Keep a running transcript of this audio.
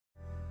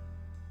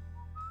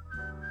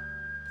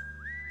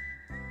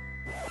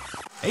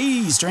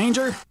Hey,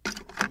 stranger!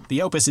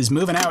 The Opus is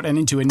moving out and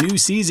into a new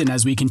season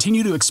as we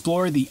continue to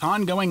explore the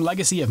ongoing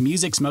legacy of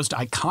music's most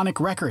iconic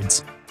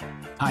records.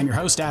 I'm your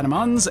host, Adam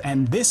Unz,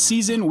 and this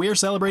season we're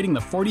celebrating the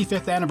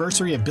 45th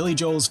anniversary of Billy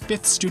Joel's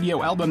 5th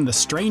studio album, The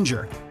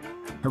Stranger,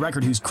 a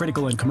record whose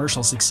critical and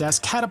commercial success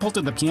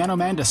catapulted the Piano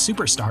Man to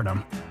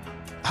superstardom.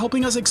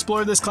 Helping us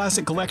explore this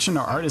classic collection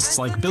are artists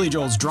like Billy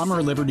Joel's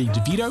drummer Liberty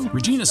DeVito,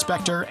 Regina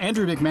Spektor,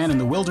 Andrew McMahon and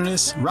the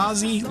Wilderness,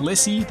 Rozzy,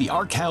 Lissy, the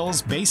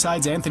Arkells,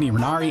 Bayside's Anthony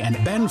Renari, and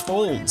Ben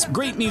Folds.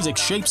 Great music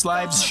shapes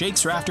lives,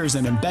 shakes rafters,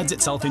 and embeds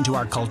itself into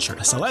our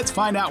culture. So let's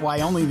find out why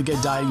only the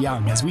good die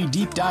young as we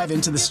deep dive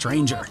into The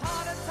Stranger.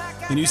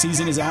 The new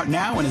season is out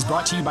now and is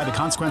brought to you by the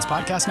Consequence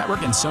Podcast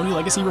Network and Sony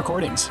Legacy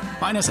Recordings.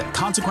 Find us at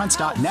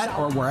consequence.net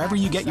or wherever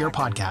you get your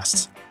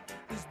podcasts.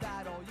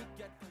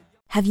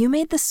 Have you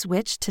made the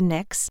switch to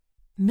Knix?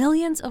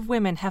 Millions of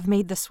women have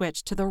made the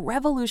switch to the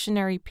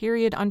revolutionary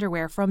period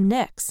underwear from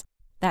Knix.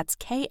 That's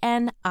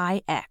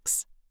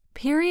Knix.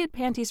 Period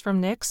panties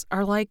from Knix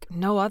are like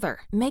no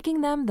other,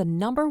 making them the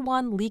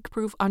 #1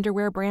 leak-proof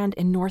underwear brand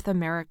in North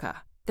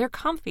America. They're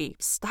comfy,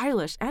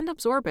 stylish, and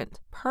absorbent,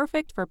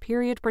 perfect for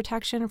period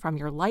protection from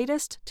your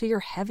lightest to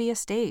your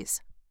heaviest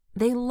days.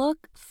 They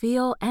look,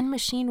 feel, and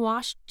machine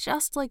wash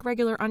just like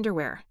regular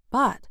underwear,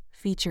 but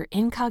feature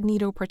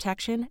incognito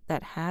protection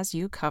that has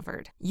you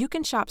covered. You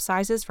can shop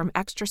sizes from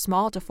extra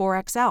small to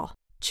 4XL.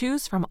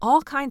 Choose from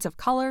all kinds of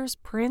colors,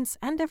 prints,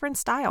 and different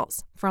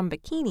styles, from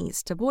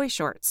bikinis to boy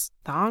shorts,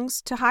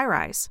 thongs to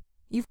high-rise.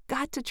 You've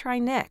got to try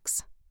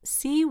Knix.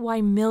 See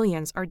why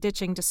millions are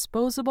ditching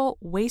disposable,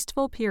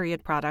 wasteful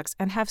period products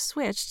and have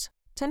switched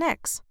to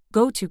Knix.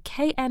 Go to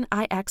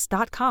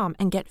knix.com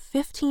and get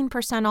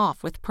 15%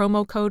 off with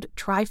promo code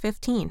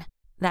TRY15.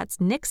 That's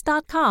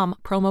knix.com,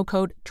 promo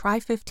code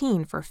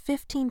TRY15 for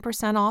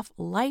 15% off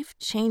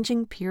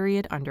life-changing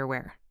period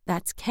underwear.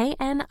 That's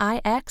knix.com.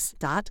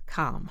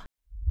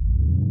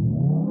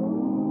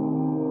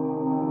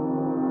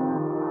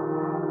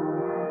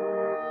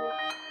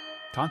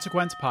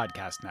 Consequence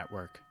Podcast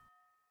Network.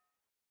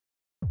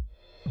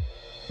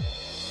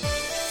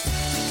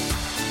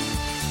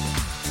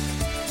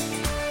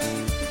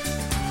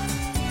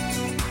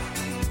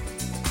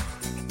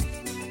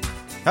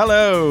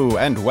 Hello,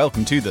 and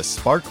welcome to the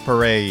Spark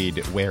Parade,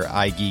 where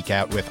I geek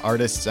out with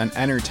artists and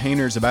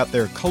entertainers about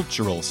their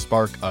cultural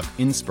spark of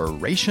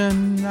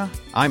inspiration.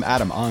 I'm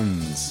Adam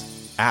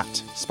Unz, at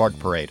Spark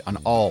Parade on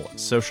all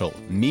social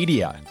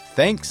media.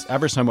 Thanks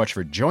ever so much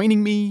for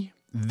joining me.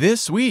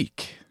 This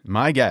week,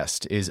 my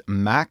guest is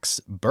Max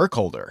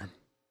Burkholder,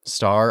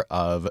 star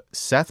of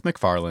Seth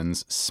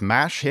MacFarlane's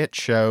smash hit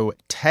show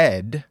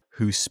Ted,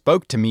 who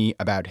spoke to me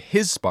about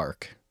his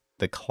spark,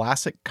 the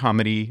classic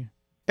comedy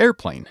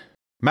Airplane.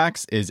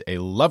 Max is a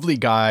lovely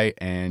guy,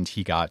 and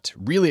he got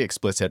really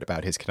explicit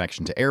about his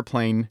connection to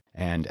Airplane,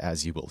 and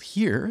as you will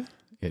hear,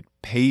 it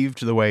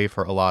paved the way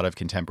for a lot of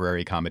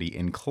contemporary comedy,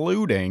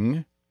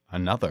 including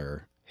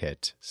another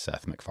hit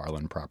Seth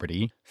MacFarlane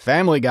property,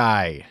 Family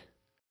Guy.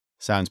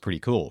 Sounds pretty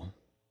cool,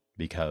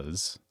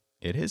 because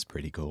it is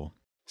pretty cool.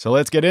 So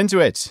let's get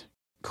into it.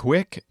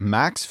 Quick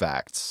Max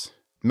facts.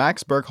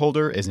 Max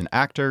Burkholder is an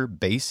actor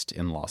based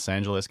in Los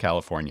Angeles,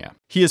 California.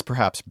 He is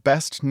perhaps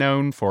best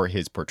known for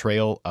his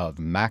portrayal of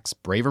Max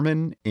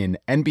Braverman in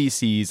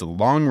NBC's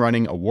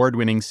long-running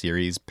award-winning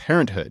series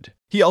Parenthood.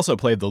 He also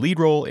played the lead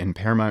role in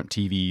Paramount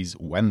TV's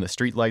When the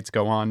Streetlights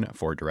Go On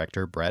for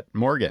director Brett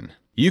Morgan.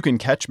 You can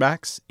catch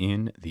Max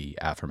in the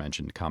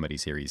aforementioned comedy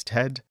series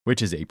Ted,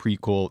 which is a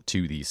prequel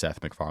to the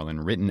Seth MacFarlane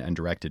written and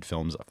directed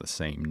films of the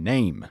same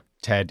name.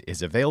 Ted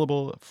is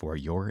available for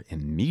your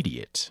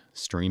immediate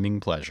streaming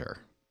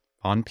pleasure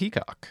on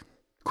Peacock.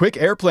 Quick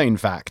Airplane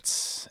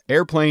facts.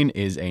 Airplane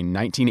is a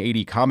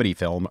 1980 comedy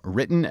film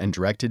written and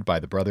directed by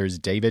the brothers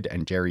David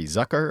and Jerry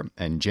Zucker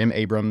and Jim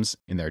Abrams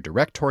in their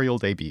directorial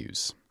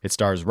debuts. It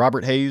stars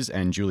Robert Hayes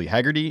and Julie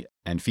Haggerty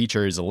and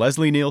features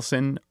Leslie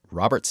Nielsen,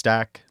 Robert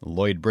Stack,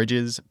 Lloyd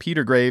Bridges,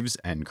 Peter Graves,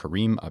 and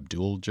Kareem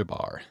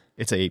Abdul-Jabbar.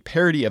 It's a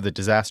parody of the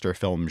disaster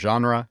film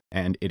genre,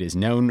 and it is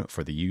known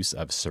for the use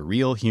of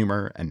surreal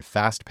humor and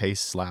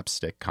fast-paced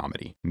slapstick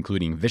comedy,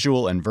 including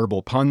visual and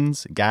verbal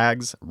puns,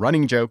 gags,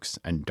 running jokes,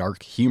 and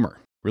dark humor.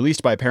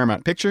 Released by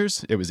Paramount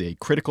Pictures, it was a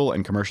critical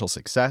and commercial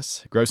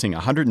success, grossing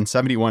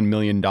 $171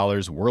 million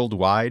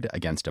worldwide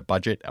against a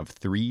budget of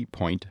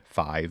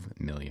 $3.5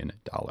 million.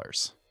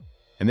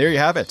 And there you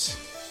have it.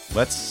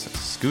 Let's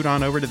scoot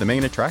on over to the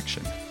main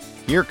attraction.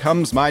 Here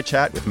comes my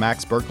chat with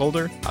Max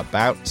Burkholder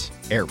about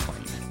Airplane.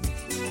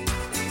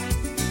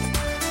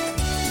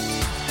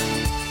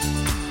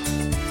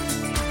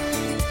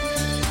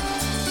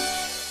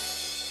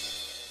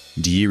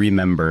 Do you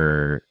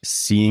remember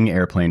seeing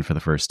Airplane for the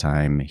first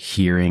time,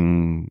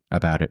 hearing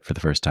about it for the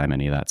first time,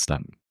 any of that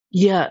stuff?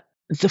 Yeah,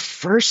 the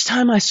first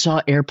time I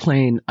saw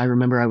Airplane, I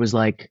remember I was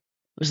like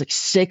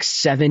 6,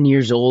 7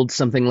 years old,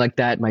 something like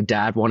that. My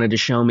dad wanted to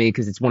show me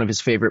because it's one of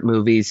his favorite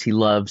movies. He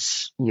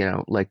loves,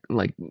 like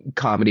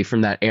comedy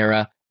from that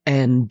era.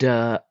 And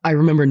I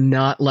remember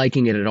not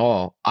liking it at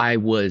all. I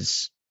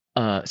was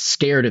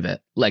scared of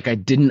it. Like I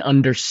didn't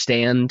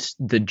understand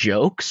the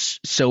jokes,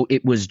 so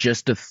it was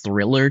just a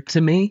thriller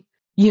to me.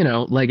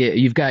 Like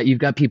you've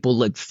got people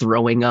like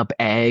throwing up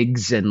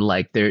eggs and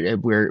like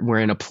we're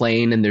in a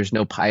plane and there's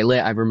no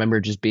pilot. I remember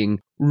just being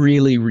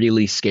really,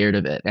 really scared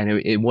of it. And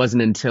it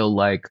wasn't until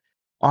like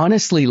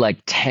honestly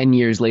like 10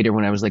 years later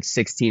when I was like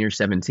 16 or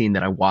 17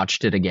 that I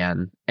watched it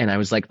again and I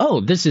was like,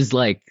 oh, this is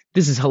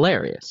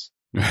hilarious.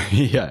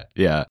 Yeah.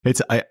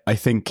 I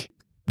think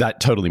that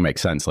totally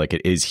makes sense. Like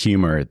it is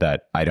humor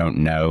that I don't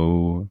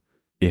know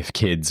if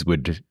kids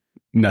would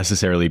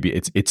necessarily be.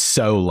 It's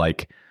so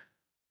like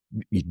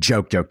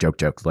joke,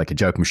 like a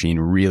joke machine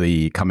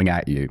really coming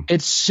at you.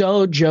 It's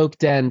so joke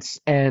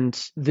dense and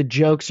the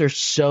jokes are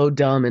so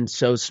dumb and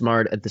so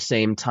smart at the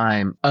same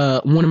time.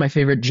 One of my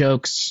favorite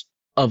jokes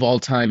of all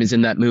time is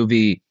in that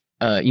movie.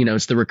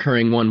 It's the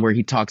recurring one where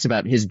he talks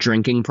about his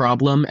drinking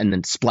problem and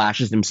then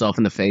splashes himself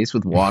in the face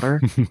with water.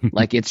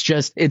 Like it's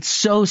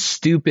so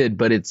stupid,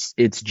 but it's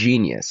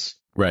genius.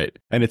 Right.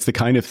 And it's the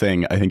kind of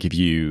thing, I think if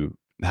you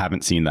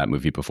haven't seen that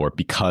movie before,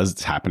 because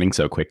it's happening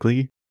so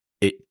quickly,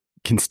 it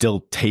can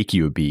still take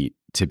you a beat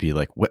to be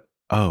like, what?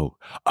 Oh,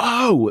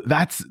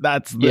 that's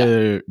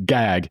the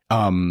gag.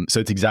 So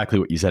it's exactly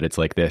what you said. It's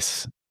like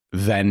this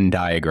Venn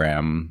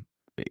diagram,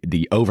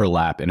 the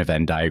overlap in a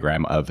Venn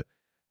diagram of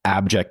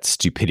abject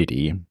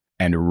stupidity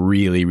and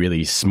really,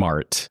 really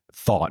smart,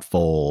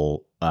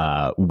 thoughtful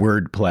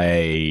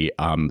wordplay.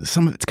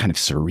 Some of it's kind of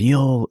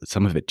surreal.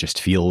 Some of it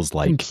just feels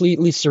like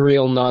completely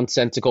surreal,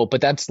 nonsensical.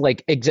 But that's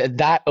like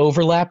that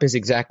overlap is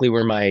exactly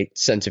where my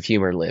sense of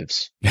humor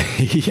lives.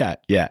 Yeah.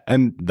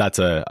 And that's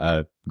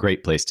a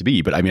great place to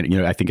be. But I mean,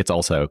 I think it's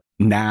also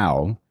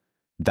now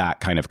that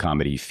kind of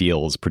comedy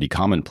feels pretty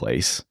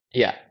commonplace.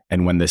 Yeah.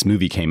 And when this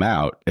movie came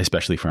out,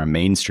 especially for a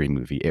mainstream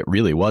movie, it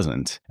really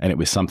wasn't. And it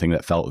was something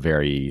that felt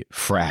very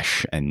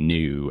fresh and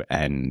new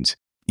and,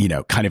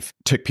 kind of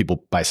took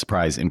people by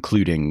surprise,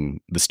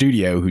 including the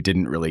studio who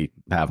didn't really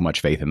have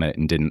much faith in it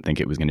and didn't think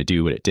it was going to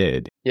do what it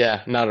did.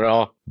 Yeah, not at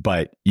all.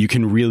 But you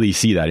can really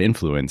see that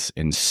influence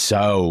in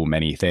so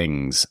many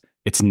things.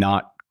 It's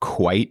not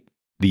quite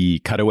the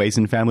cutaways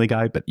in Family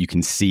Guy, but you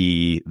can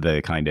see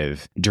the kind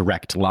of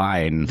direct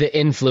line. The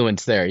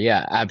influence there.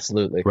 Yeah,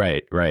 absolutely.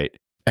 Right.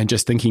 And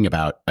just thinking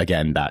about,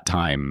 again, that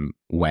time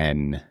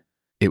when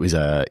it was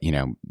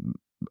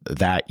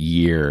that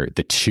year,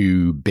 the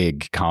two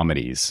big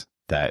comedies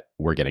that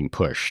were getting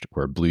pushed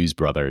were Blues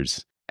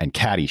Brothers and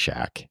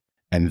Caddyshack.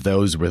 And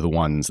those were the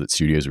ones that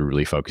studios were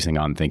really focusing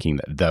on, thinking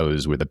that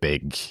those were the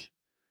big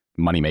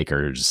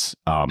moneymakers.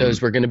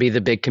 Those were going to be the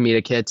big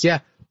comedic hits. Yeah,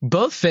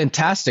 both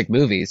fantastic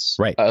movies.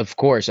 Right. Of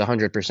course,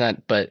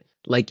 100%. But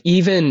like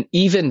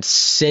even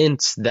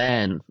since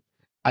then,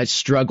 I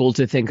struggle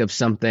to think of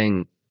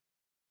something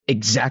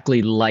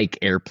exactly like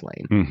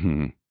Airplane.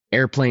 Mm-hmm.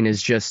 Airplane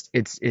is just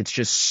it's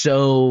just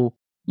so,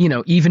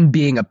 even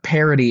being a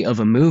parody of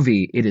a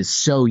movie, it is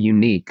so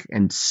unique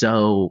and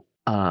so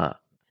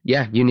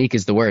unique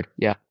is the word.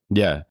 Yeah.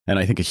 And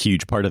I think a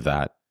huge part of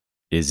that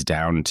is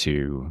down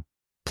to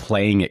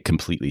playing it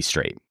completely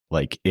straight.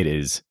 Like it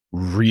is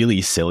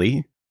really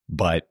silly,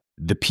 but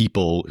the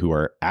people who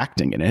are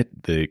acting in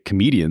it, the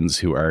comedians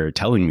who are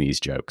telling these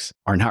jokes,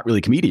 are not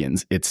really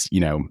comedians. It's,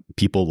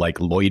 people like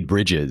Lloyd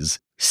Bridges,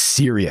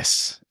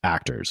 serious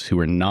actors who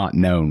are not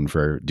known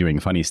for doing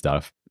funny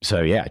stuff.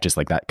 So yeah, just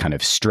like that kind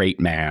of straight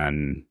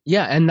man.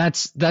 Yeah, and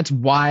that's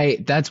why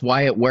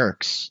it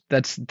works.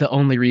 That's the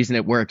only reason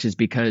it works, is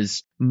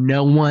because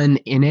no one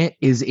in it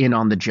is in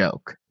on the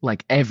joke.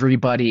 Like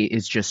everybody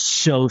is just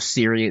so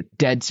serious,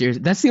 dead serious.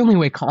 That's the only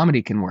way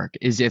comedy can work,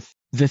 is if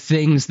the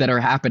things that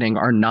are happening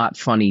are not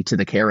funny to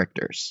the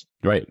characters.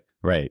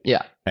 Right.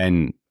 Yeah.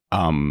 And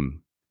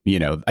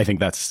I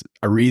think that's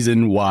a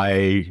reason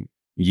why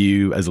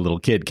you as a little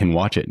kid can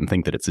watch it and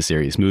think that it's a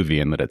serious movie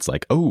and that it's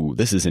like, oh,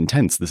 this is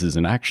intense. This is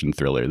an action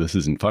thriller. This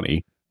isn't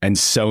funny. And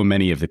so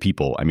many of the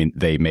people, I mean,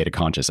 they made a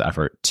conscious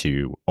effort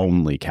to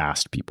only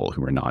cast people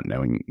who were not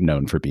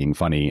known for being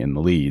funny in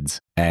the leads.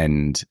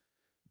 And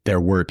there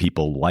were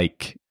people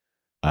like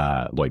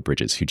Lloyd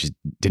Bridges who just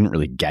didn't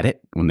really get it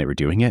when they were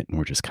doing it. And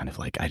were just kind of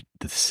like,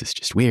 this is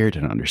just weird.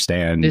 I don't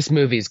understand. This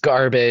movie's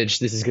garbage.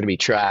 This is going to be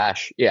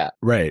trash. Yeah.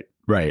 Right.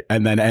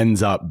 And then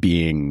ends up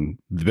being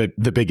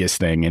the biggest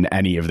thing in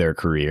any of their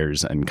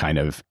careers and kind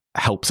of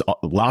helps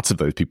lots of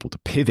those people to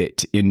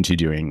pivot into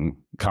doing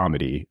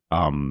comedy.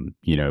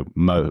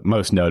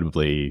 Most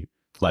notably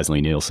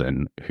Leslie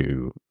Nielsen,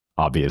 who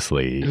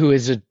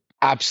is an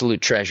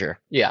absolute treasure.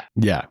 Yeah.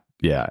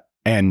 Yeah.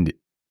 And,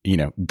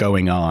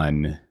 going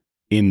on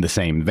in the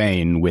same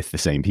vein with the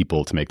same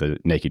people to make the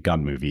Naked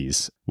Gun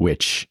movies,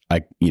 which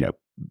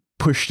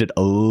pushed it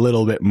a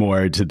little bit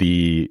more to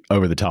the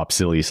over the top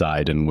silly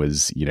side and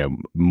was,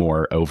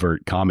 more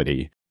overt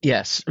comedy.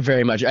 Yes,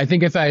 very much. I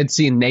think if I had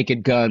seen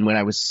Naked Gun when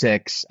I was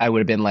 6, I would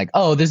have been like,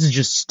 oh, this is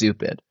just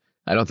stupid.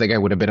 I don't think I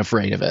would have been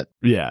afraid of it.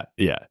 Yeah.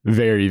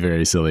 Very,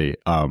 very silly.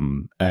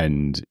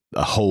 And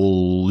a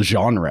whole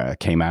genre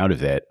came out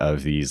of it,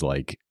 of these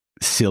like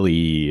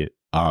silly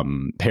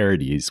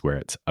parodies where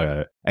it's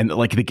and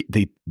like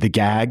the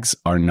gags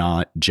are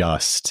not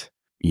just,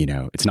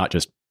 it's not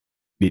just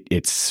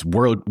it's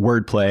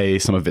wordplay.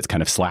 Some of it's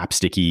kind of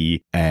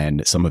slapsticky,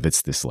 and some of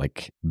it's this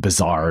like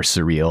bizarre,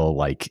 surreal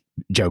like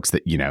jokes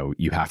that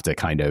you have to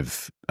kind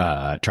of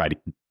try to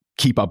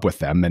keep up with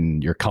them,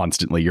 and you're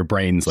constantly, your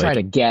brain's like try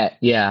to get.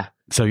 Yeah.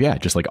 So yeah,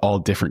 just like all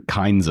different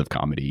kinds of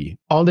comedy.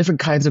 And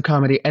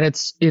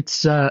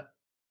it's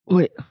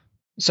wait,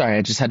 sorry,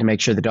 I just had to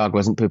make sure the dog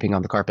wasn't pooping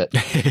on the carpet.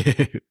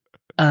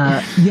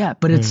 Yeah,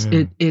 but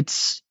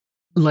it's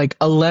like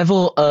a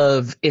level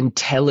of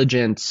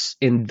intelligence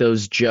in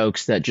those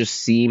jokes that just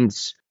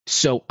seems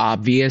so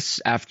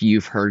obvious after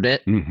you've heard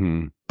it,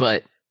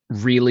 but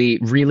really,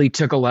 really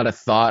took a lot of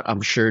thought,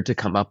 I'm sure, to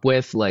come up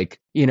with. Like,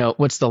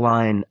 what's the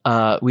line?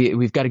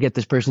 We've got to get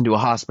this person to a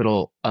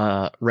hospital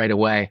right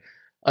away.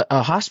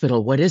 A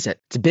hospital? What is it?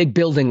 It's a big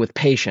building with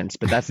patients,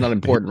 but that's not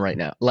important right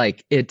now.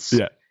 Like, it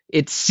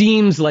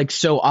seems like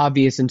so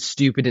obvious and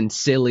stupid and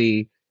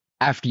silly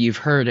after you've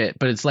heard it,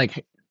 but it's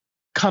like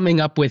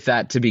coming up with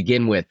that to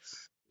begin with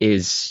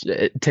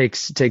it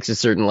takes a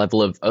certain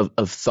level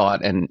of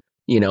thought and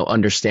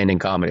understanding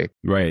comedy.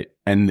 Right.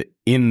 And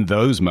in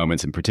those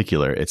moments in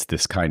particular, it's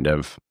this kind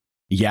of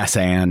yes,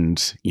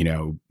 and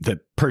the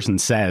person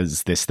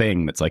says this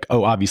thing that's like,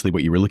 oh, obviously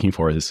what you were looking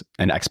for is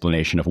an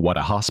explanation of what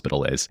a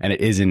hospital is, and it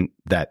isn't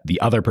that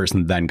the other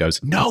person then goes,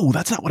 no,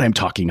 that's not what I'm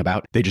talking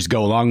about. They just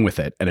go along with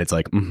it, and it's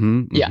like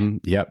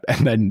yep,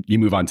 and then you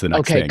move on to the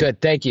next thing. Okay, good,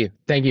 thank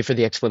you for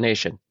the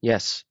explanation.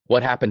 Yes,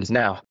 what happens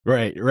now?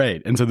 Right.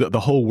 And so the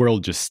whole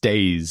world just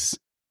stays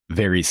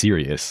very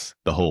serious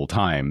the whole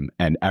time,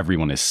 and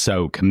everyone is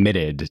so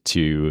committed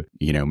to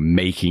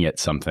making it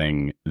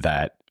something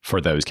that for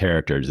those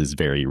characters is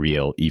very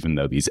real, even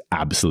though these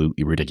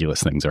absolutely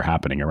ridiculous things are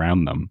happening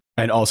around them.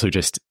 And also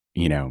just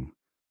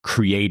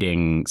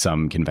creating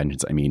some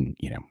conventions. I mean,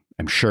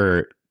 I'm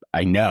sure,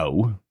 I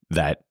know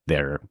that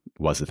there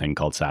was a thing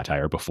called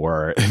satire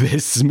before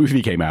this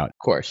movie came out. Of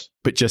course.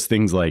 But just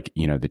things like,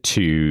 the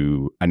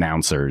two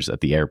announcers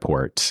at the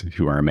airport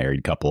who are a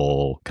married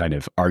couple kind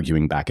of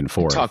arguing back and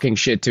forth. Talking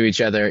shit to each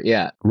other.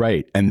 Yeah.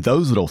 Right. And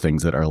those little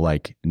things that are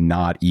like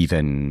not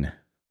even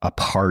a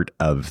part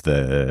of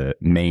the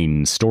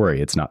main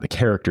story. It's not the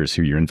characters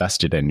who you're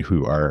invested in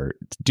who are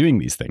doing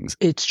these things.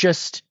 It's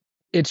just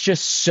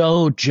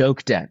so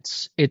joke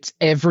dense. It's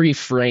every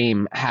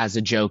frame has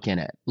a joke in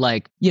it.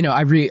 Like,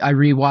 I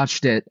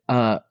rewatched it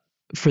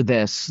for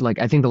this. Like,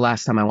 I think the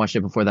last time I watched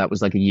it before that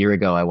was like a year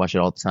ago. I watch it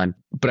all the time,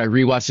 but I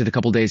rewatched it a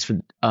couple days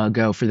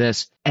ago for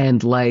this.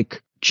 And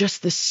like,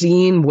 just the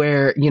scene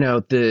where,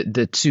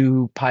 the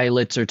two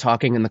pilots are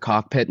talking in the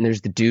cockpit, and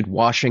there's the dude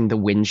washing the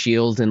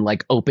windshield and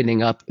like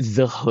opening up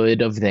the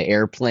hood of the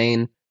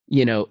airplane.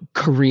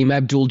 Kareem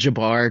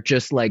Abdul-Jabbar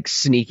just like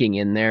sneaking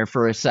in there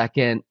for a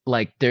second.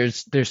 Like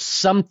there's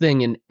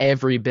something in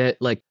every bit.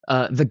 Like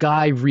the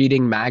guy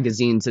reading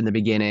magazines in the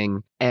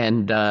beginning,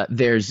 and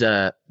there's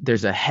a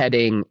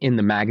heading in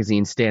the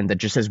magazine stand that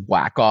just says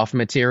whack off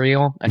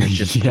material, and it's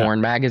just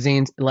porn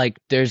magazines. Like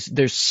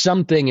there's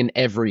something in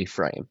every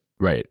frame.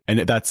 Right. And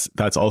that's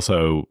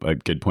also a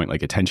good point,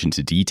 like attention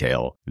to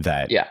detail,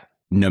 that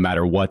no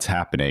matter what's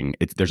happening,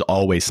 there's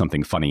always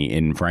something funny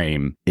in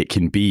frame. It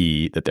can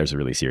be that there's a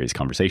really serious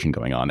conversation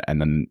going on, and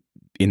then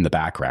in the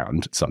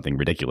background, something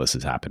ridiculous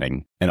is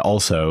happening. And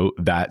also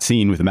that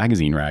scene with the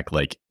magazine rack,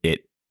 like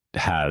it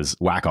has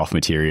whack off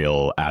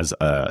material as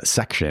a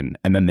section,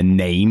 and then the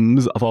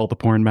names of all the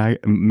porn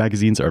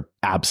magazines are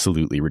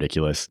absolutely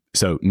ridiculous.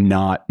 So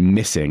not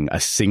missing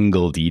a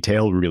single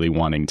detail, really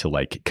wanting to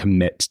like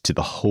commit to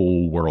the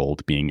whole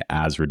world being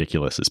as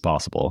ridiculous as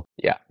possible.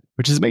 Yeah.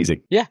 Which is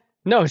amazing. Yeah.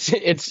 No,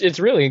 it's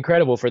really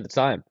incredible for the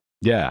time.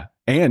 Yeah.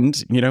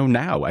 And,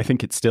 now I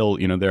think it's still,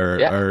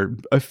 there are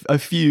a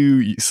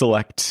few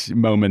select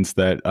moments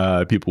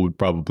that people would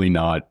probably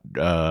not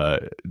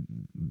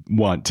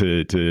want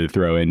to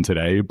throw in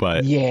today.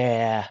 But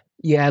yeah,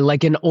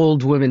 like an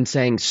old woman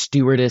saying,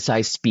 "Stewardess,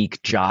 I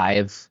speak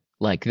jive."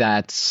 Like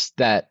that's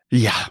not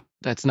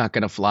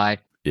going to fly.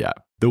 Yeah.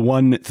 The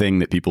one thing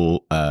that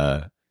people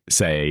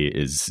say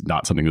is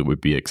not something that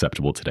would be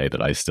acceptable today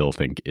that I still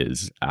think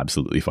is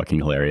absolutely fucking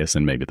hilarious,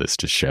 and maybe this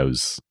just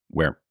shows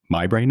where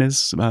my brain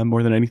is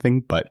more than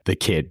anything, but the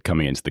kid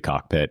coming into the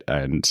cockpit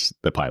and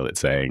the pilot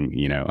saying,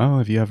 oh,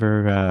 have you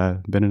ever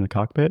been in a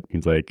cockpit?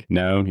 He's like,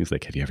 no. He's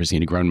like, have you ever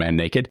seen a grown man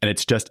naked? And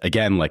it's just,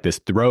 again, like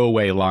this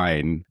throwaway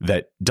line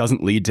that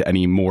doesn't lead to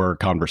any more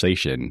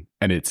conversation.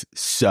 And it's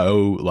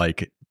so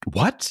like,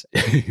 what?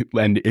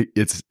 And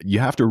it's, you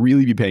have to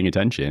really be paying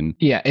attention.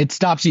 Yeah, it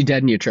stops you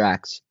dead in your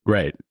tracks.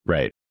 Right.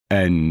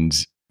 And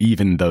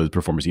even those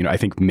performers, I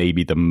think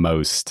maybe the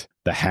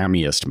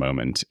hammiest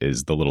moment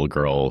is the little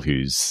girl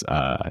who's,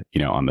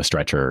 on the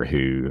stretcher,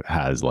 who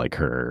has like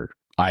her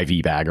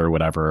IV bag or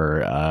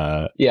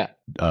whatever,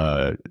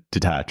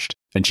 detached.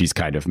 And she's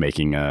kind of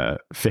making a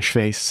fish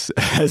face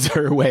as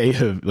her way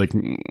of like,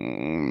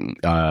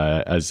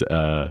 as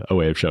a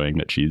way of showing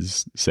that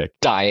she's sick.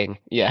 Dying.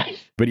 Yeah.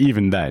 But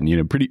even then,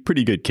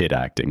 pretty good kid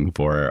acting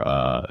for,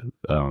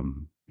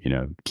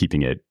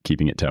 keeping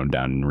it toned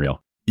down and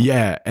real.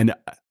 Yeah. And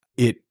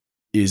it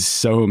is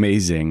so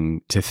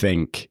amazing to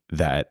think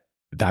that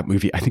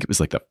movie, I think it was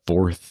like the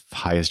 4th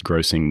highest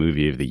grossing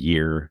movie of the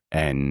year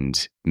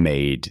and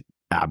made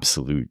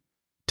absolute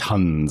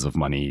tons of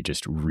money,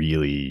 just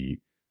really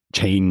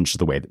changed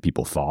the way that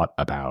people thought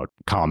about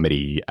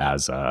comedy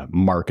as a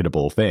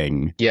marketable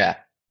thing. Yeah.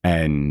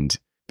 And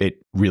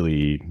it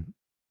really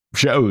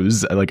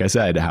shows, like I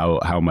said,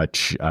 how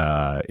much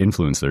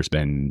influence there's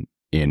been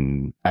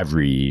in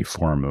every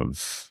form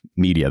of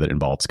media that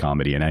involves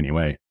comedy in any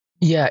way.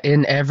 Yeah,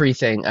 in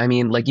everything. I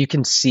mean, like you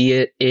can see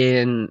it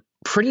in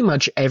pretty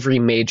much every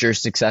major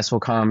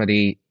successful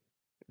comedy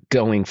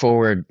going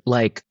forward.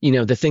 Like,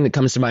 the thing that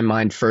comes to my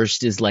mind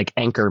first is like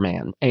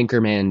Anchorman.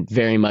 Anchorman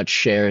very much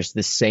shares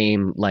the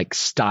same like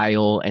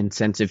style and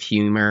sense of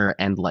humor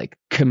and like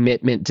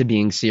commitment to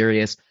being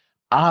serious.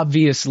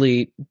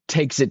 Obviously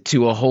takes it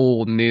to a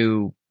whole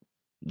new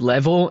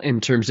level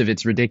in terms of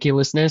its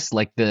ridiculousness.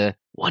 Like the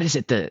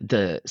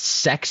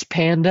sex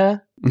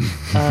panda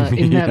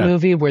in that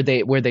movie where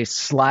they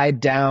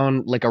slide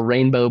down like a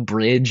rainbow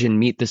bridge and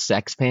meet the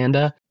sex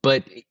panda.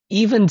 But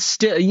even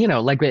still,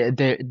 like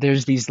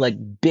there's these like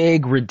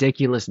big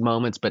ridiculous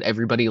moments, but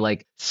everybody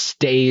like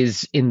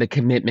stays in the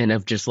commitment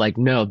of just like,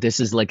 no,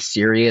 this is like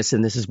serious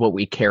and this is what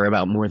we care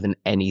about more than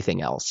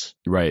anything else.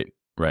 Right.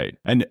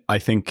 And I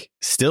think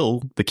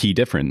still the key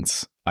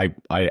difference, I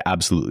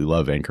absolutely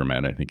love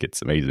Anchorman. I think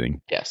it's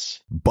amazing.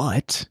 Yes.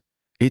 But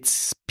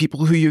it's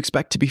people who you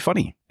expect to be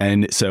funny.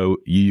 And so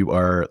you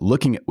are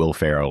looking at Will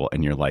Ferrell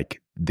and you're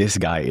like, this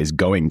guy is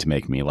going to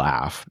make me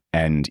laugh.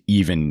 And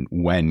even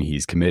when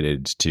he's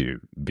committed to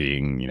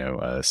being,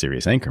 a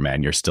serious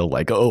anchorman, you're still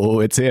like, oh,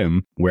 it's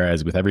him.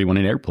 Whereas with everyone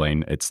in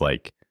Airplane, it's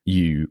like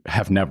you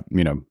have never,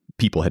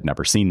 people had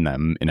never seen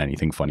them in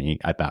anything funny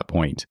at that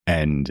point.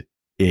 And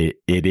it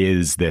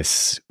is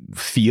this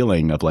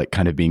feeling of like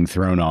kind of being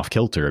thrown off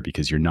kilter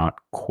because you're not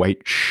quite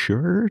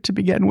sure to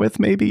begin with,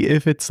 maybe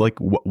if it's like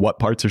what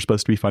parts are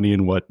supposed to be funny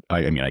and what,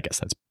 I mean, I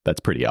guess that's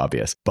pretty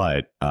obvious,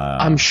 but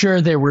I'm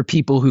sure there were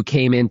people who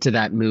came into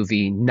that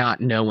movie not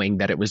knowing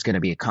that it was going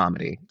to be a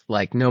comedy.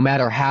 Like no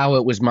matter how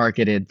it was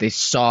marketed, they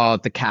saw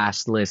the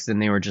cast list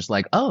and they were just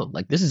like, oh,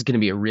 like this is going to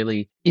be a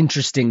really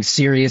interesting,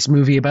 serious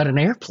movie about an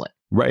airplane.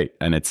 Right.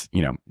 And it's,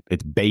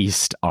 it's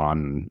based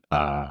on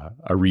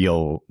a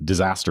real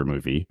disaster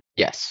movie.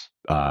 Yes.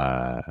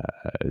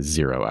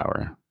 0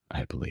 Hour,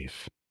 I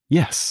believe.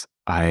 Yes.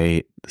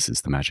 This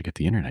is the magic of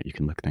the internet. You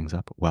can look things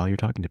up while you're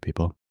talking to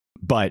people.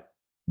 But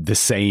the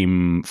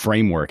same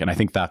framework, and I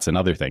think that's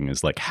another thing,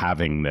 is like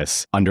having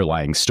this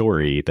underlying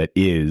story that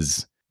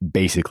is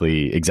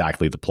basically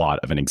exactly the plot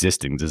of an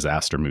existing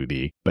disaster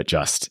movie, but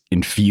just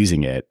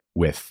infusing it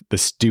with the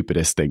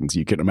stupidest things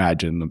you can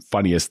imagine, the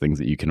funniest things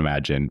that you can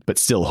imagine, but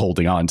still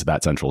holding on to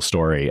that central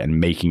story and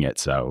making it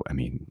so, I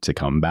mean, to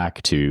come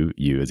back to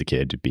you as a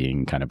kid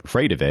being kind of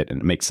afraid of it, and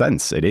it makes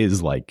sense. It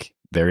is like,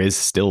 there is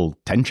still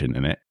tension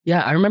in it.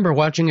 Yeah, I remember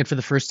watching it for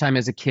the first time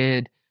as a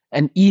kid,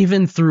 and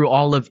even through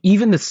all of,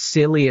 even the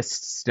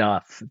silliest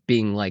stuff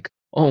being like,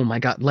 oh my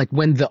God, like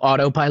when the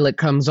autopilot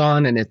comes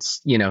on and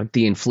it's, the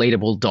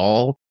inflatable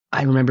doll.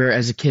 I remember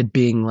as a kid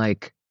being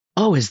like,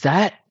 oh, is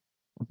that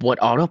what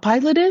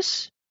autopilot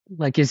is?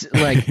 Like, is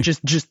like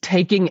just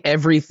taking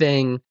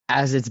everything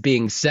as it's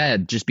being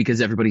said just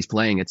because everybody's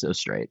playing it so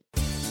straight.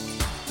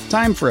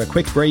 Time for a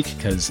quick break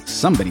because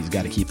somebody's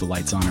got to keep the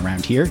lights on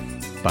around here,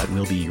 but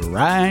we'll be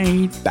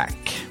right back.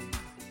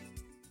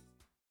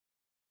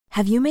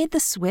 Have you made the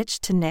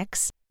switch to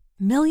Knix?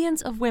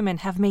 Millions of women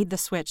have made the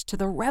switch to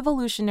the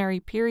revolutionary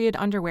period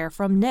underwear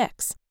from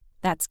Knix.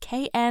 That's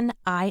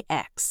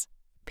Knix.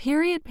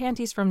 Period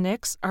panties from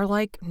Knix are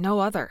like no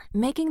other,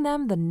 making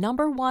them the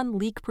 #1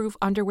 leak-proof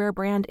underwear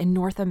brand in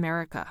North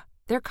America.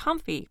 They're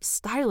comfy,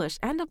 stylish,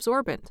 and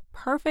absorbent,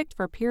 perfect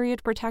for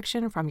period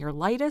protection from your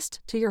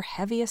lightest to your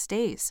heaviest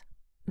days.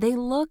 They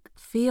look,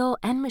 feel,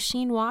 and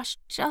machine wash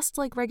just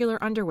like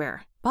regular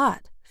underwear,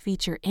 but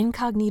feature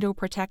incognito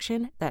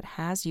protection that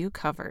has you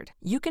covered.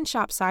 You can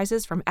shop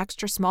sizes from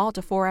extra small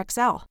to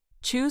 4XL.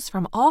 Choose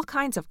from all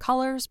kinds of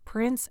colors,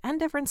 prints, and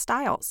different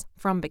styles,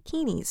 from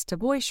bikinis to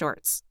boy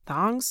shorts,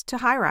 thongs to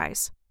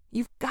high-rise.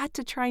 You've got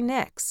to try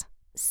Knix.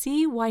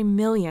 See why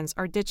millions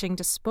are ditching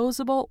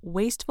disposable,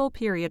 wasteful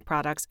period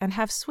products and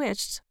have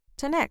switched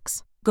to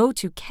Knix. Go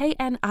to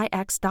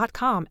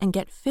knix.com and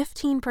get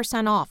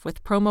 15% off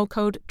with promo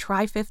code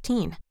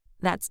TRY15.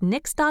 That's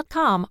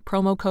Knix.com,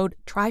 promo code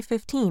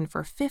TRY15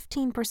 for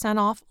 15%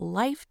 off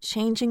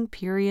life-changing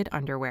period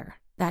underwear.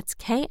 That's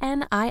knix.com.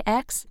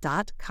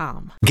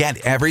 Get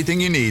everything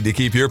you need to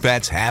keep your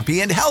pets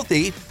happy and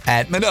healthy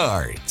at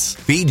Menards.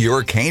 Feed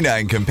your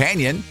canine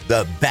companion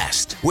the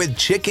best with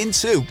chicken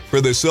soup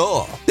for the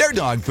soul. Their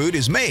dog food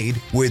is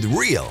made with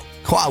real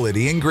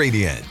quality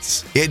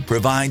ingredients. It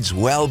provides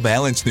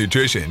well-balanced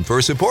nutrition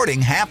for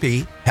supporting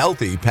happy,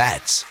 healthy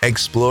pets.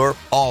 Explore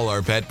all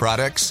our pet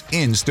products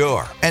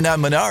in-store and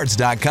on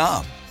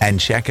Menards.com. And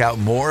check out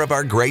more of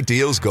our great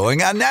deals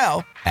going on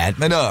now at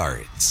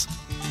Menards.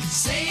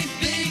 Save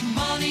big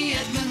money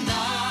at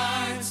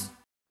Menards.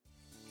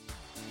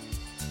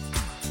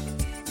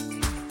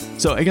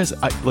 So I guess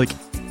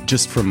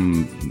just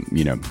from,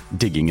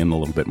 digging in a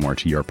little bit more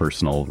to your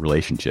personal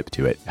relationship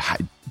to it,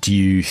 do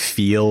you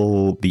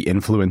feel the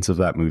influence of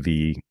that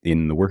movie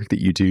in the work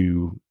that you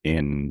do,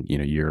 in,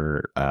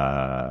 your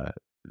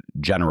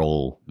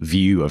general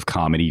view of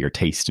comedy, your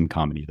taste in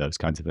comedy, those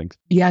kinds of things?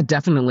 Yeah,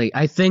 definitely.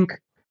 I think,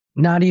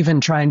 not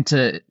even trying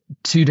to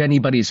toot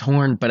anybody's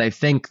horn, but I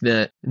think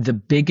the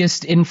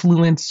biggest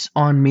influence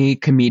on me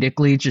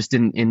comedically, just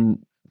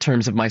in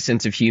terms of my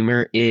sense of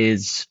humor,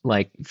 is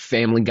like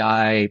Family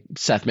Guy,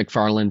 Seth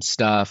MacFarlane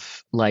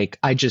stuff. Like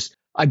I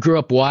grew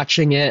up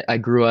watching it. I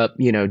grew up,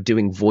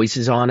 doing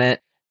voices on it.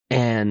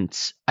 And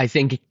I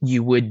think it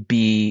would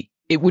be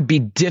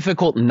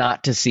difficult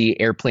not to see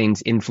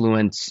Airplane's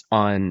influence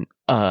on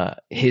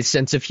his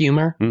sense of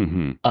humor.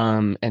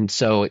 Mm-hmm. And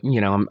so,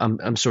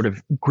 I'm sort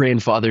of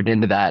grandfathered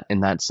into that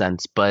in that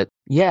sense. But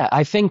yeah,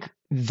 I think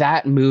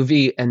that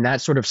movie and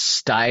that sort of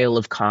style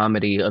of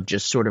comedy, of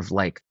just sort of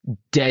like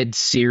dead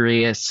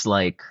serious,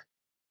 like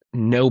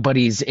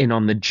nobody's in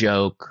on the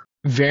joke,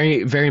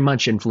 very, very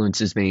much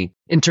influences me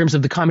in terms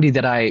of the comedy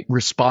that I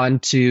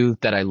respond to,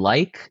 that I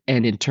like,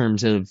 and in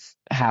terms of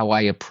how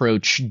I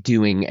approach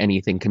doing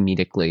anything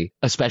comedically,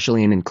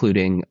 especially and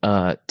including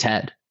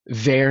Ted.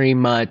 Very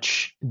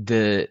much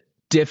the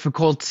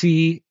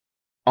difficulty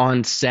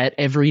on set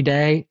every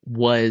day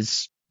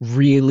was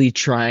really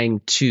trying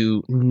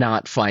to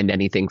not find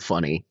anything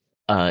funny,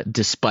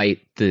 despite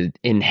the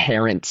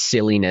inherent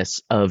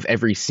silliness of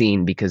every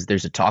scene, because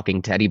there's a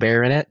talking teddy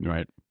bear in it.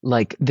 Right.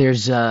 Like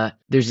there's a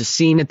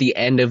scene at the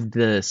end of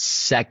the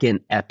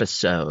second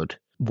episode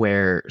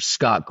where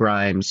Scott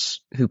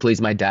Grimes, who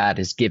plays my dad,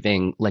 is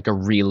giving like a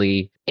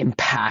really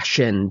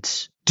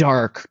impassioned,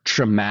 dark,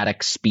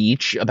 traumatic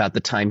speech about the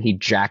time he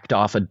jacked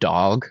off a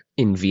dog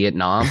in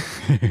Vietnam.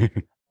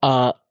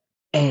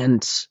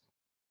 And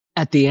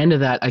at the end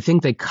of that, I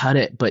think they cut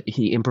it, but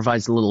he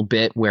improvised a little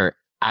bit where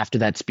after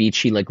that speech,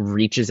 he like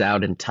reaches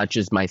out and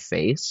touches my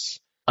face.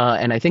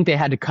 And I think they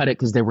had to cut it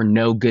because there were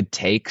no good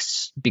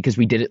takes, because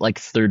we did it like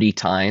 30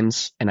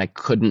 times and I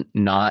couldn't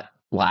not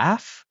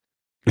laugh.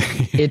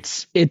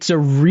 It's a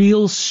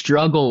real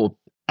struggle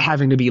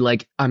having to be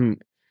like, I'm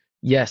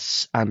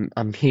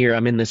here.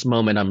 I'm in this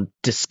moment. I'm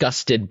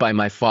disgusted by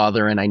my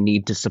father and I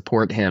need to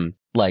support him.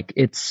 Like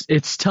it's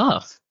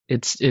tough.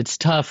 It's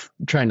tough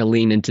trying to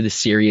lean into the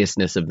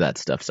seriousness of that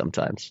stuff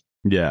sometimes.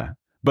 Yeah.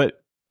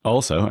 But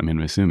also, I'm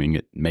assuming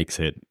it makes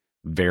it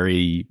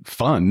very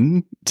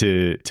fun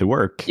to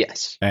work.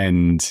 Yes.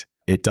 And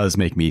it does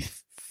make me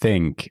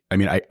think,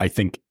 I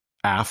think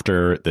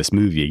after this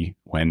movie,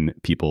 when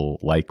people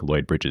like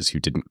Lloyd Bridges, who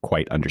didn't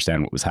quite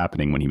understand what was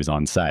happening when he was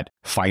on set,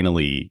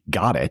 finally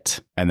got it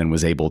and then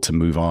was able to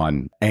move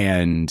on.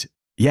 And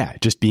yeah,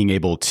 just being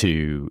able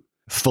to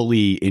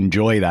fully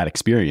enjoy that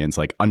experience,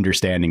 like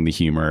understanding the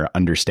humor,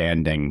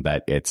 understanding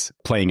that it's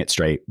playing it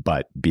straight,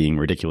 but being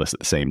ridiculous at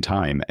the same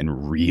time,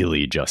 and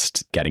really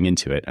just getting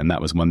into it. And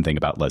that was one thing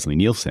about Leslie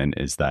Nielsen,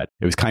 is that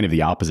it was kind of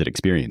the opposite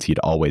experience. He'd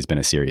always been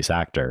a serious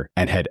actor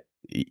and had,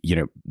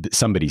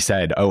 somebody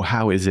said, "Oh,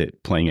 how is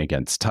it playing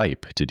against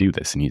type to do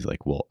this?" And he's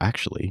like, "Well,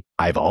 actually,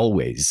 I've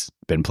always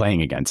been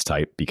playing against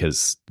type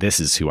because this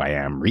is who I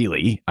am,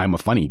 really. I'm a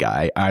funny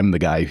guy. I'm the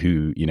guy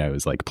who,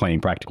 is like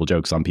playing practical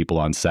jokes on people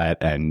on set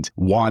and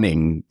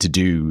wanting to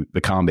do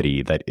the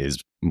comedy that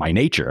is my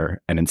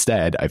nature. And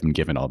instead, I've been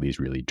given all these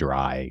really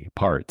dry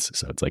parts.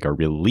 So it's like a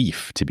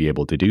relief to be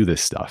able to do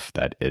this stuff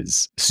that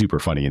is super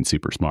funny and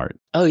super smart."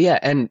 Oh, yeah.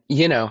 And,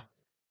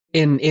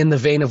 in the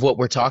vein of what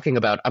we're talking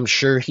about, I'm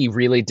sure he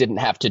really didn't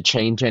have to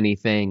change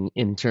anything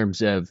in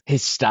terms of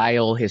his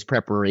style, his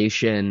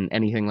preparation,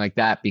 anything like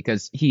that,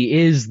 because he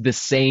is the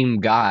same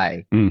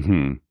guy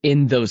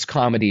in those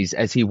comedies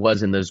as he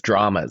was in those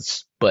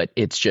dramas. But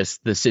it's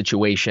just the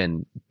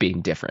situation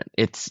being different.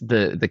 It's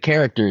the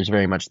character is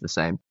very much the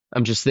same.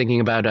 I'm just thinking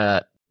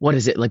about what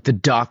is it, like the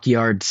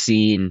dockyard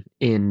scene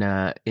in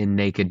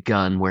Naked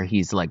Gun, where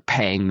he's like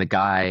paying the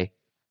guy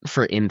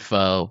for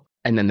info,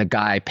 and then the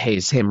guy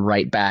pays him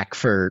right back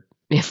for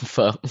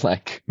info.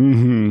 Like,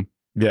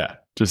 yeah,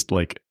 just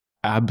like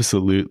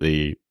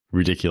absolutely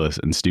ridiculous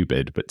and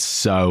stupid, but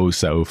so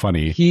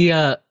funny. He,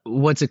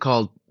 what's it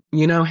called?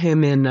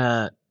 Him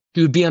in,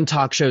 he would be on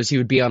talk shows. He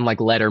would be on like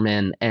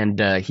Letterman, and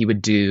he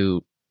would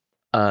do,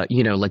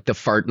 like the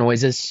fart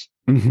noises,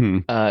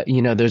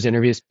 those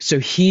interviews. So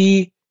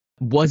he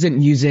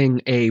wasn't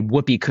using a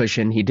whoopee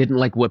cushion. He didn't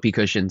like whoopee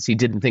cushions. He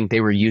didn't think they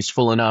were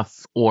useful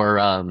enough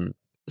or,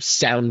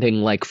 sounding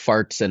like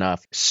farts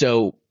enough.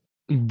 So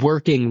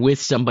working with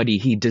somebody,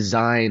 he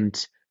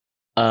designed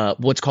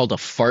what's called a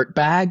fart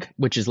bag,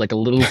 which is like a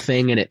little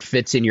thing and it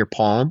fits in your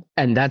palm.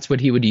 And that's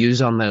what he would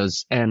use on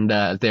those. And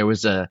there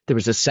was a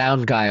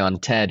sound guy on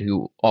TED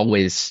who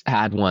always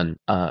had one,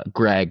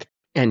 Greg.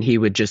 And he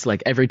would just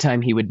like, every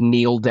time he would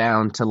kneel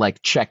down to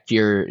like check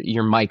your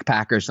mic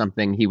pack or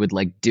something, he would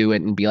like do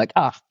it and be like,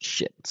 "Ah,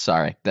 shit,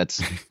 sorry.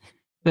 That's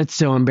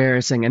so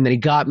embarrassing." And then he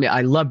got me,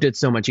 I loved it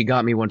so much, he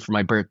got me one for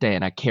my birthday,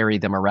 and I carry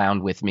them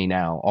around with me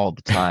now all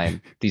the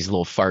time. These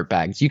little fart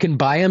bags. You can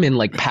buy them in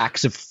like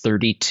packs of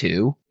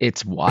 32.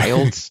 It's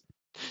wild.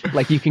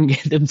 Like you can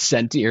get them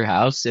sent to your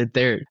house.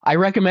 I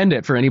recommend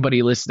it for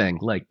anybody listening.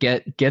 Like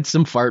get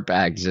some fart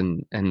bags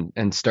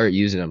and start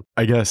using them.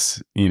 I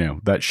guess,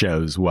 that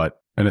shows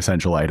what an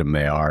essential item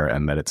they are,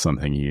 and that it's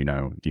something,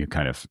 you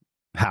kind of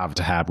have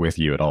to have with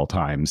you at all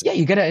times. Yeah,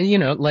 you gotta,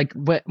 like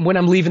when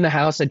I'm leaving the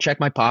house, I check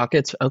my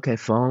pockets. Okay,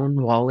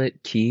 phone,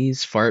 wallet,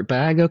 keys, fart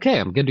bag. Okay,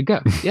 I'm good to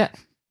go. Yeah,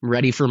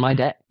 ready for my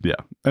day. Yeah.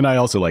 And I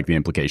also like the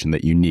implication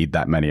that you need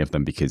that many of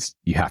them because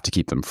you have to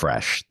keep them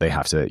fresh. They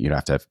have to,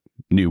 have to have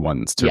new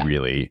ones to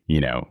really,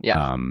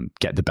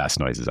 get the best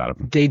noises out of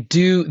them. They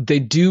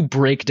do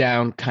break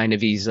down kind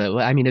of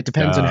easily. I mean, it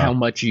depends on how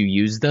much you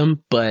use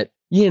them, but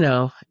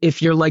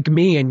if you're like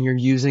me and you're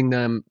using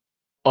them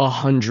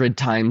 100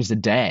 times a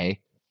day,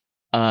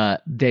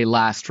 they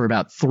last for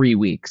about 3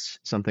 weeks,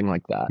 something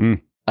like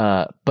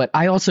that. But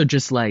I also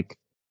just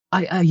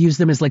I use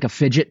them as like a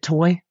fidget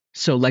toy.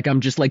 So like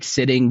I'm just like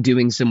sitting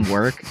doing some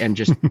work and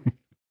just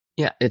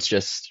it's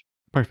just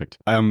perfect.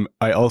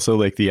 I also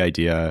like the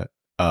idea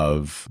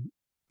of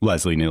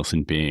Leslie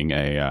Nielsen being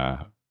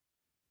a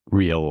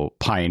real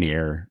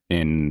pioneer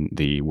in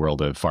the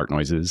world of fart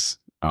noises.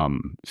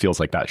 Feels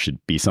like that should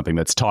be something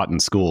that's taught in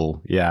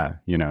school. Yeah,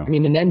 I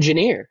mean, an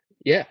engineer.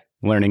 Yeah.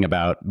 Learning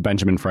about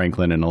Benjamin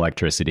Franklin and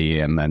electricity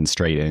and then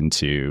straight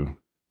into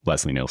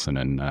Leslie Nielsen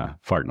and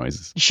fart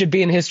noises. Should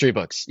be in history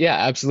books. Yeah,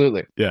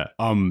 absolutely. Yeah.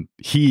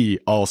 He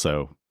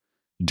also,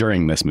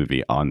 during this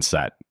movie on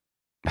set,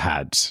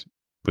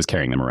 was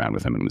carrying them around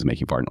with him and was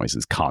making fart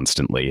noises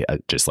constantly,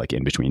 just like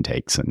in between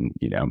takes and,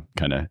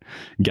 kind of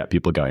get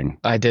people going.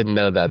 I didn't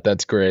know that.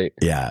 That's great.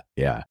 Yeah.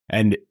 Yeah.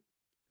 And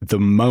the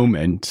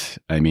moment,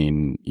 I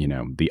mean,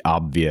 the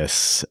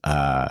obvious,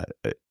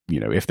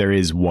 if there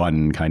is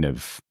one kind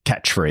of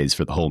catchphrase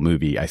for the whole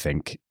movie, I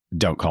think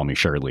 "Don't Call Me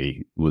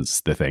Shirley"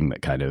 was the thing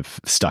that kind of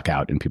stuck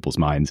out in people's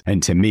minds.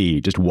 And to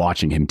me, just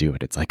watching him do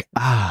it, it's like,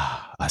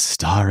 a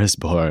star is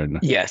born.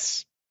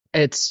 Yes.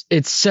 It's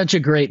such a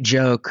great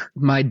joke.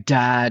 My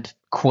dad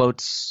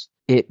quotes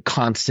it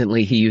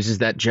constantly. He uses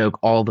that joke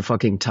all the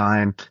fucking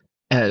time.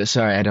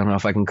 Sorry, I don't know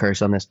if I can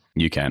curse on this.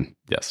 You can.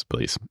 Yes,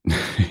 please.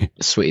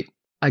 Sweet.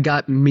 I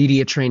got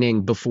media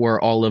training before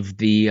all of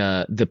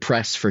the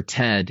press for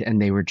TED,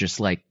 and they were just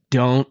like,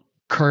 don't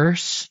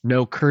curse,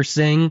 no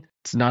cursing.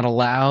 It's not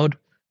allowed.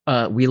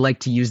 We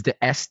like to use the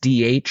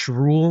SDH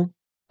rule.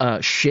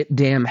 Shit,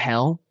 damn,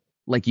 hell.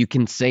 Like you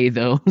can say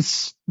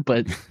those,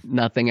 but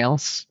nothing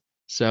else.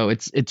 So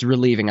it's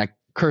relieving. I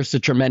curse a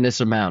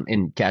tremendous amount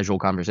in casual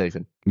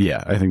conversation.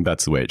 Yeah, I think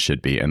that's the way it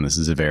should be. And this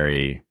is a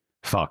very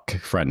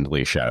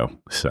fuck-friendly show.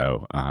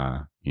 So,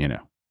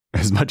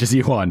 as much as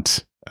you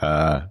want,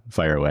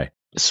 fire away.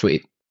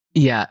 Sweet.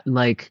 Yeah,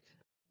 like,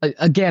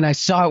 again, I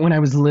saw it when I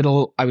was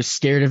little. I was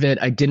scared of it.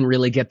 I didn't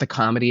really get the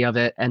comedy of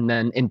it. And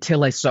then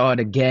until I saw it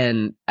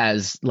again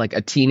as like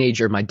a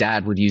teenager, my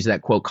dad would use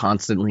that quote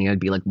constantly. I'd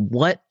be like,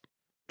 what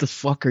the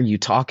fuck are you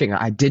talking?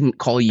 I didn't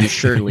call you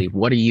Shirley.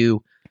 What are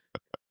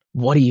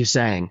you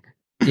saying?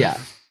 Yeah.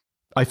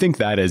 I think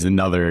that is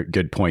another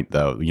good point,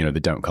 though, the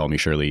 "Don't Call Me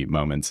Shirley"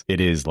 moments.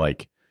 It is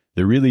like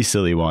the really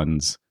silly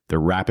ones, the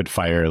rapid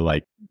fire,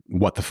 like,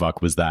 what the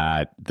fuck was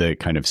that? The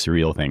kind of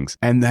surreal things.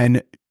 And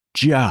then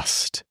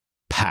just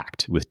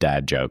packed with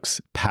dad jokes,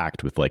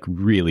 packed with like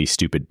really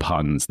stupid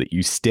puns that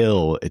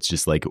it's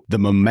just like the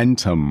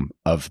momentum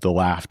of the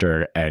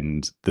laughter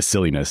and the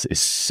silliness is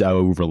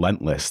so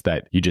relentless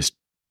that you just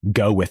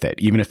go with it.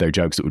 Even if they're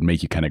jokes that would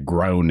make you kind of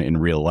groan in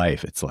real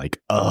life, it's like,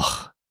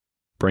 ugh,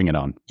 bring it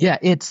on. Yeah,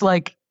 it's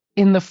like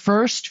in the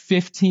first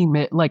 15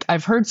 minutes, like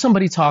I've heard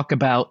somebody talk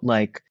about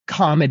like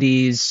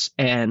comedies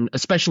and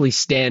especially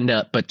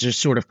stand-up, but just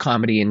sort of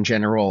comedy in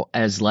general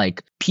as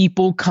like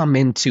people come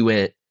into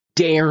it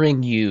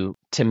daring you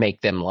to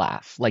make them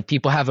laugh. Like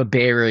people have a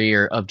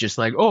barrier of just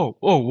like, oh,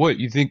 what,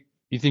 you think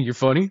you're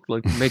funny?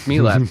 Like make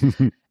me laugh.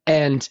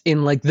 And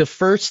in like the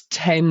first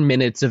 10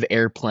 minutes of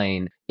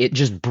Airplane, it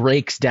just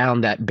breaks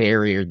down that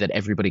barrier that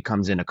everybody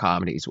comes into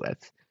comedies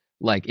with.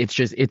 Like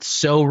it's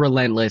so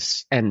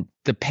relentless and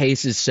the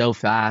pace is so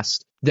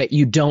fast that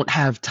you don't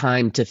have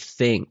time to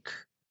think,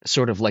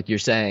 sort of like you're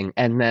saying.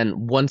 And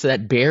then once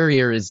that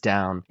barrier is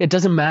down, it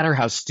doesn't matter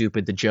how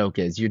stupid the joke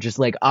is. You're just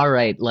like, all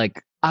right,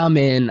 like I'm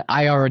in,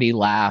 I already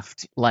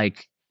laughed.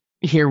 Like,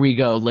 here we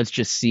go. Let's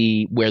just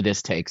see where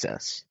this takes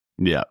us.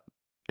 Yeah,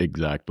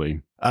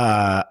 exactly.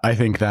 I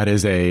think that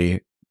is a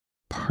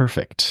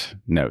perfect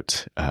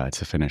note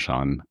to finish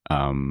on.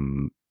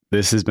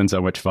 This has been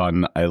so much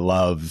fun. I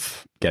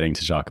love getting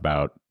to talk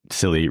about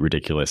silly,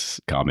 ridiculous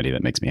comedy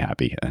that makes me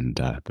happy. And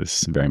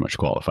this very much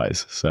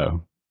qualifies.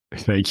 So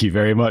thank you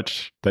very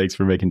much. Thanks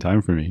for making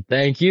time for me.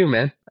 Thank you,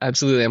 man.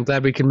 Absolutely. I'm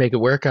glad we can make it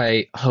work.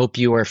 I hope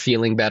you are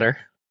feeling better.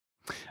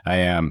 I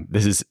am.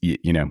 This is,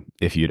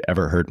 if you'd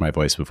ever heard my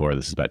voice before,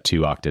 this is about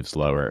 2 octaves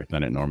lower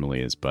than it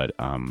normally is. But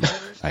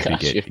I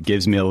think it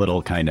gives me a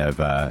little kind of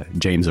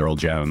James Earl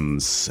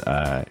Jones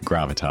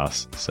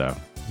gravitas. So,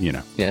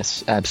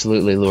 Yes,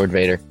 absolutely. Lord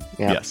Vader.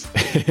 Yeah. Yes.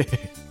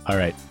 All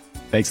right.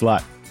 Thanks a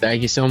lot.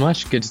 Thank you so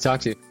much. Good to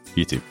talk to you.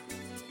 You too.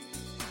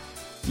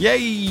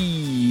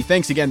 Yay!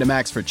 Thanks again to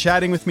Max for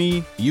chatting with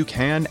me. You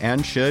can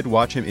and should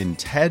watch him in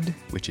Ted,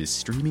 which is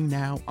streaming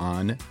now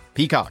on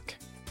Peacock.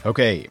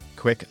 Okay,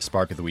 quick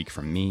spark of the week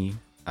from me.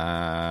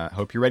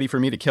 Hope you're ready for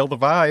me to kill the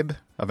vibe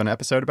of an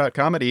episode about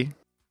comedy.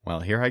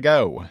 Well, here I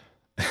go.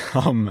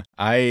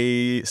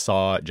 I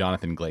saw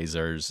Jonathan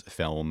Glazer's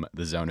film,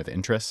 The Zone of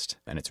Interest,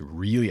 and it's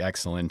really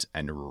excellent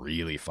and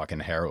really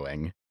fucking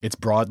harrowing. It's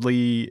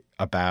broadly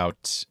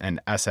about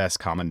an SS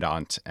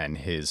commandant and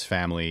his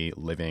family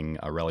living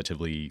a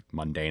relatively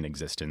mundane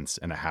existence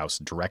in a house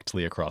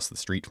directly across the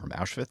street from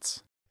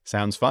Auschwitz.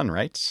 Sounds fun,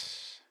 right?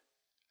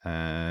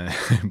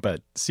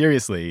 But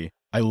seriously,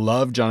 I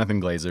love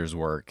Jonathan Glazer's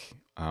work,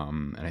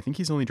 and I think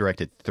he's only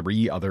directed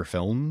 3 other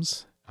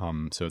films.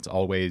 So it's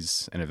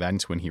always an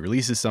event when he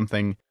releases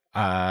something.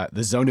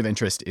 The Zone of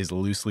Interest is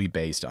loosely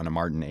based on a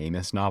Martin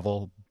Amis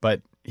novel,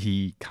 but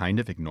he kind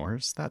of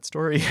ignores that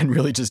story and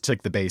really just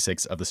took the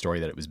basics of the story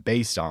that it was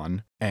based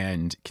on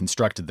and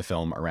constructed the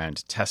film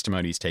around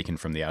testimonies taken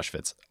from the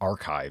Auschwitz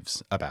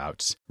archives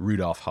about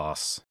Rudolf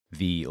Höss,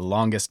 the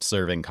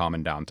longest-serving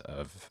commandant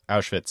of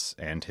Auschwitz,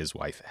 and his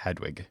wife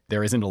Hedwig.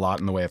 There isn't a lot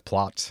in the way of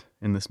plot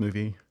in this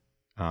movie,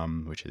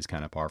 which is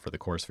kind of par for the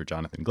course for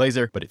Jonathan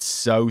Glazer, but it's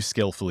so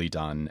skillfully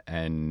done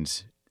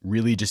and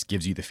really just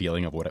gives you the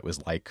feeling of what it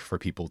was like for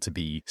people to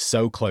be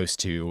so close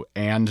to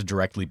and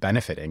directly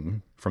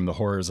benefiting from the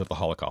horrors of the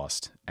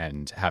Holocaust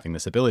and having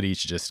this ability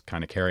to just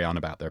kind of carry on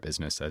about their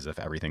business as if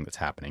everything that's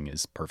happening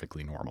is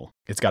perfectly normal.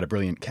 It's got a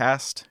brilliant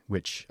cast,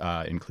 which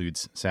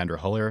includes Sandra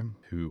Huller,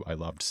 who I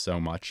loved so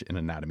much in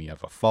Anatomy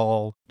of a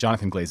Fall.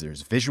 Jonathan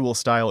Glazer's visual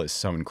style is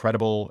so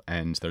incredible,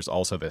 and there's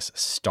also this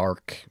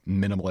stark,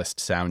 minimalist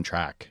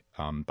soundtrack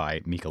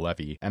by Mika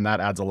Levy, and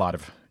that adds a lot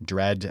of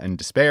dread and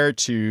despair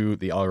to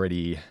the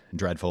already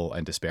dreadful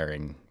and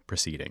despairing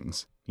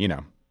proceedings. You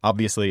know,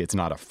 obviously it's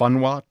not a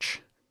fun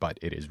watch, but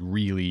it is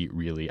really,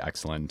 really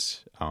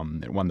excellent.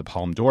 It won the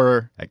Palme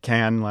d'Or at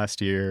Cannes last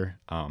year,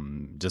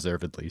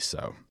 deservedly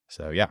so.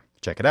 So yeah,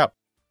 check it out.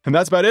 And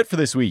that's about it for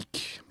this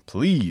week.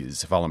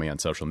 Please follow me on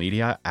social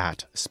media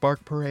at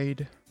Spark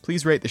Parade.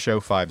 Please rate the show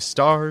 5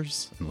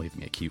 stars and leave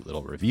me a cute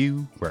little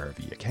review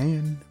wherever you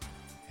can.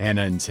 And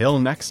until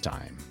next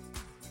time,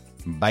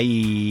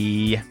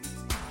 bye.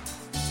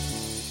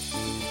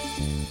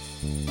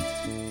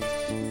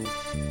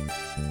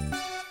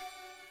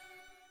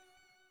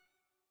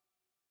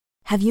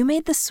 Have you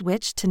made the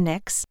switch to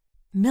Knix?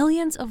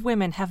 Millions of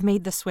women have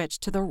made the switch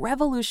to the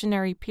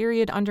revolutionary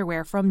period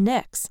underwear from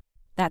Knix.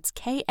 That's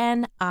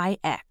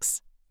Knix.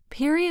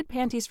 Period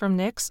panties from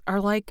Knix are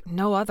like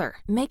no other,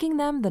 making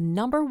them the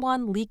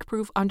 #1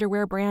 leak-proof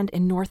underwear brand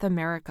in North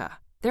America.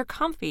 They're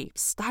comfy,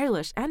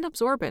 stylish, and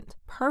absorbent,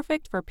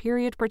 perfect for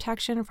period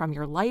protection from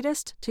your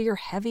lightest to your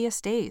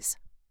heaviest days.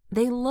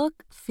 They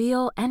look,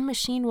 feel, and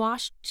machine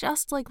wash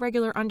just like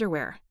regular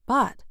underwear,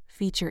 but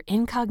feature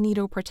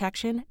incognito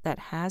protection that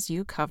has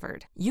you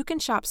covered. You can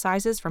shop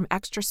sizes from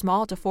extra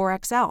small to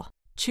 4XL.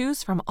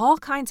 Choose from all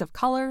kinds of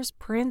colors,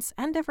 prints,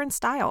 and different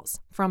styles,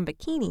 from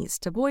bikinis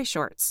to boy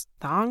shorts,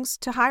 thongs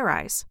to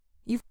high-rise.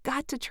 You've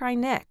got to try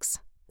Knix.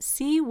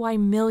 See why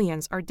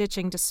millions are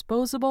ditching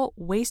disposable,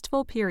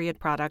 wasteful period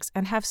products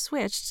and have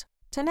switched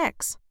to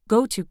Knix.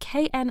 Go to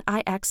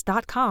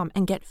knix.com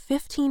and get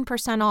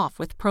 15% off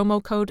with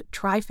promo code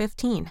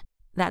TRY15.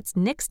 That's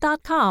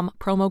knix.com,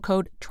 promo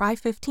code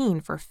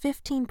TRY15 for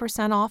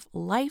 15% off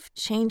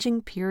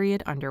life-changing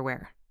period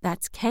underwear.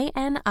 That's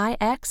knix.com.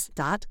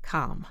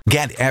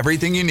 Get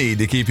everything you need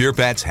to keep your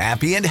pets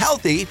happy and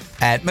healthy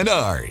at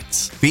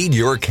Menards. Feed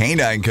your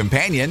canine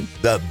companion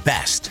the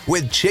best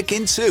with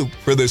chicken soup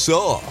for the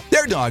soul.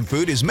 Their dog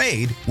food is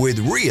made with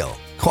real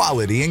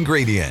quality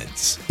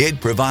ingredients. It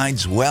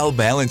provides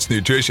well-balanced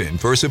nutrition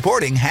for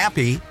supporting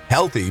happy,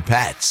 healthy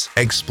pets.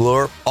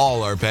 Explore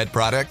all our pet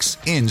products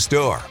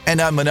in-store and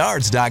on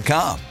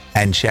Menards.com.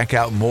 And check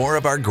out more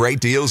of our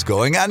great deals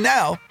going on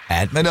now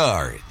at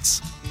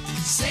Menards.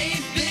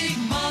 Save big